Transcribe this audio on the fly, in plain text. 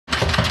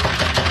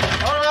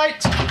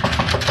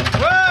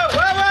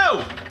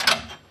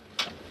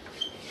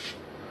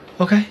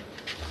Okay.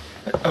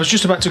 I was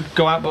just about to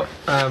go out, but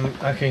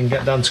I can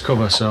get down to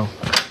cover, so...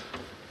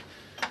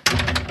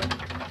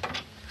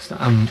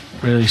 I'm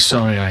really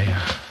sorry I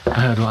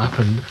heard what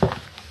happened.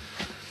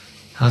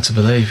 Hard to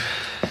believe.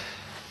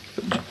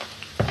 Do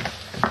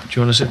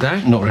you want to sit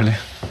down? Not really.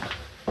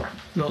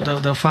 No,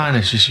 they'll find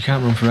her. She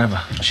can't run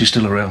forever. She's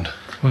still around.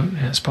 Well,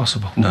 yeah, it's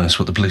possible. No, that's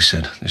what the police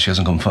said. She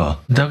hasn't gone far.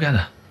 They'll get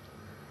her.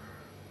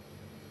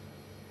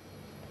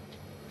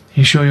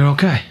 You sure you're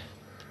okay?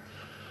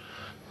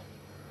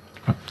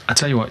 Right, I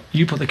tell you what,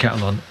 you put the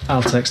kettle on,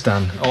 I'll text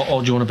Dan.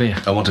 Or do you want a beer?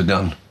 I want a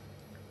gun.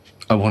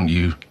 I want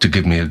you to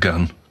give me a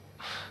gun.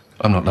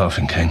 I'm not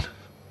laughing, Cain.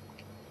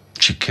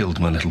 She killed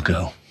my little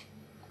girl.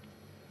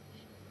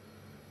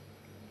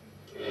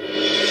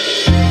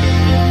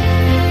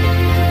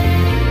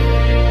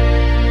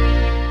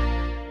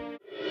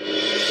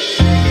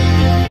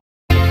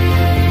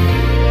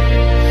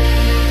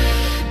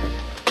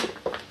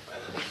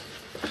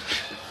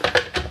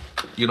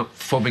 You're not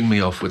fobbing me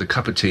off with a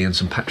cup of tea and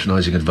some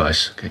patronising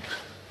advice, okay?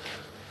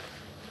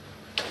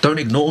 Don't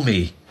ignore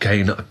me,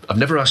 Cain. I've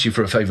never asked you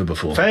for a favour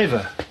before.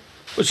 Favour?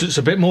 It's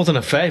a bit more than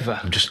a favour.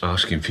 I'm just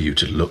asking for you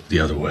to look the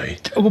other way.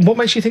 What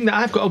makes you think that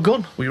I've got a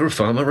gun? Well, you're a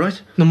farmer,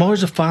 right? No more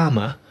as a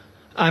farmer.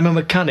 I'm a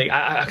mechanic.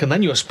 I can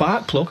lend you a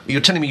spark plug.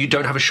 You're telling me you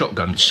don't have a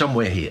shotgun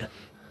somewhere here?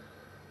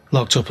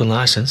 Locked up and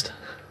licensed.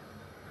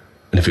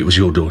 And if it was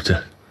your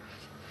daughter,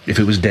 if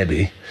it was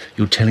Debbie,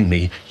 you're telling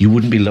me you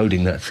wouldn't be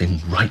loading that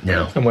thing right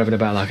now? I'm waving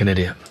about like an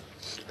idiot.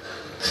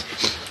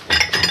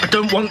 I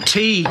don't want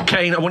tea,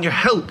 Cain. I want your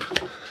help.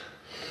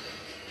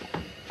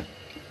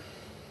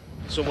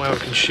 Somewhere we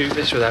can shoot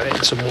this without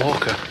hitting some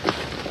walker.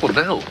 What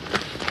now?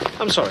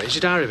 I'm sorry, is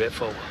your diary a bit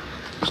full?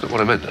 That's not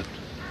what I meant, then.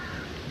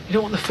 You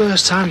know what, the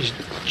first time you're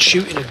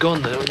shooting a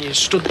gun, though, when you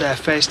stood there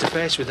face to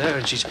face with her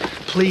and she's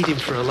pleading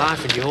for her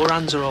life and your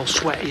hands are all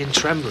sweaty and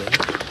trembling,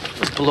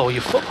 it'll blow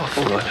your foot off.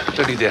 All right,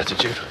 don't need the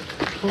attitude.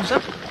 What was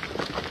that?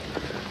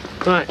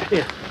 Right,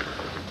 here.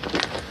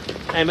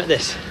 Aim at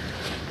this.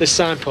 This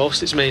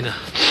signpost, it's Mina.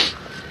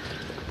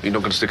 You're not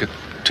going to stick a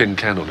tin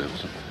can on it?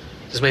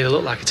 Does Mina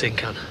look like a tin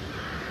can?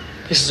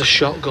 This is a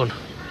shotgun,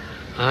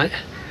 right?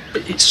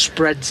 It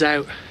spreads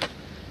out,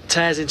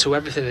 tears into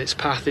everything in its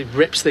path, it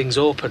rips things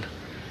open.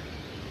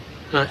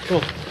 Right, come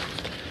on.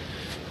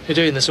 You're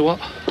doing this or what?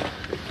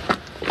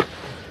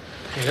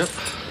 Here you go.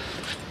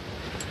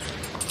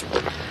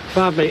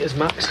 5 metres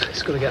max,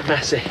 it's going to get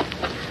messy.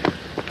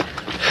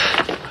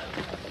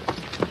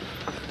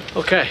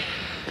 Okay,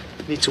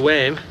 you need to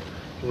aim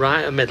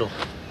right at middle.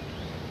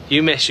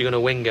 You miss, you're going to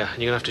wing her,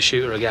 and you're going to have to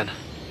shoot her again.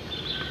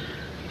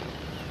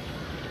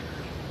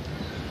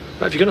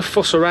 But if you're going to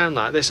fuss around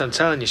like this, I'm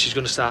telling you, she's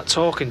going to start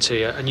talking to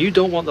you, and you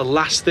don't want the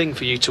last thing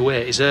for you to hear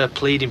is her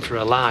pleading for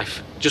her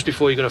life, just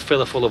before you're going to fill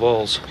her full of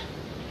holes.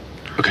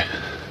 Okay.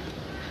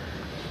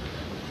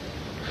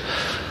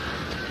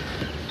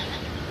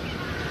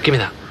 Give me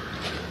that.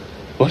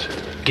 What?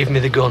 Give me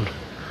the gun.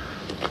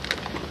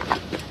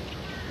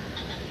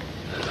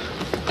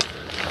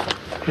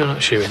 You're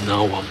not shooting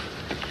no one.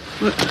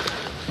 What?